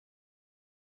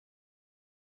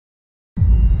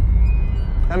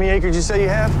How many acres you say you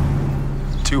have?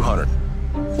 200.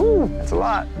 Ooh, that's a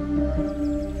lot.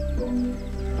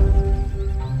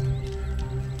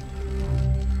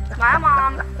 Bye,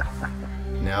 Mom.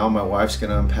 Now my wife's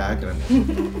gonna unpack and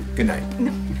I'm... Good night.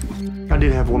 I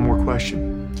did have one more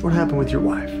question. What happened with your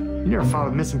wife? You never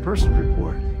filed a missing persons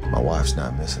report. My wife's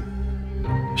not missing.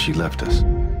 She left us.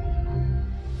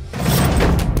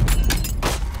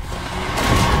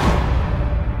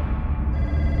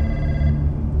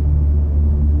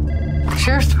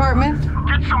 Sheriff's Department?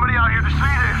 Get somebody out here to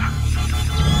see this.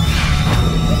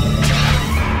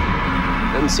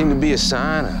 Doesn't seem to be a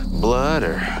sign of blood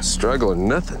or struggle or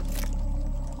nothing.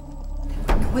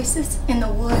 Voices in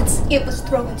the woods. It was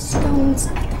throwing stones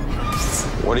at the house.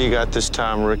 What do you got this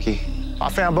time, Rookie? I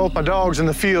found both my dogs in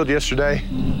the field yesterday,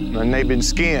 and they've been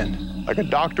skinned, like a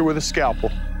doctor with a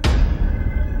scalpel.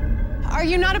 Are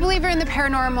you not a believer in the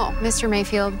paranormal, Mr.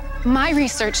 Mayfield? My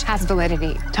research has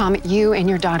validity. Tom, you and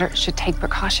your daughter should take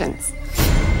precautions.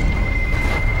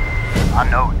 I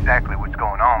know exactly what's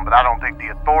going on, but I don't think the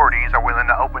authorities are willing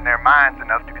to open their minds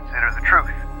enough to consider the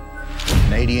truth.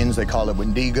 Canadians, they call it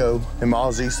Wendigo. Them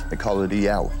Aussies, they call it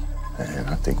Yowie. And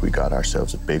I think we got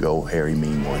ourselves a big old hairy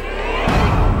mean one.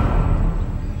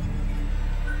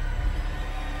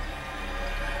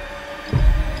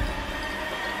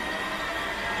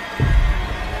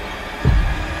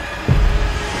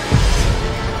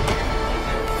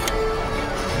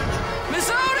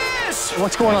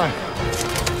 What's going on?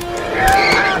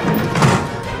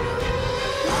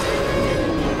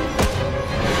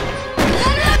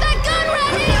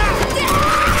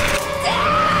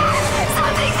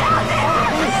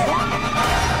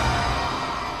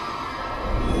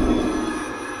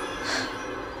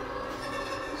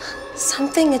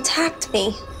 Something attacked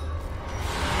me.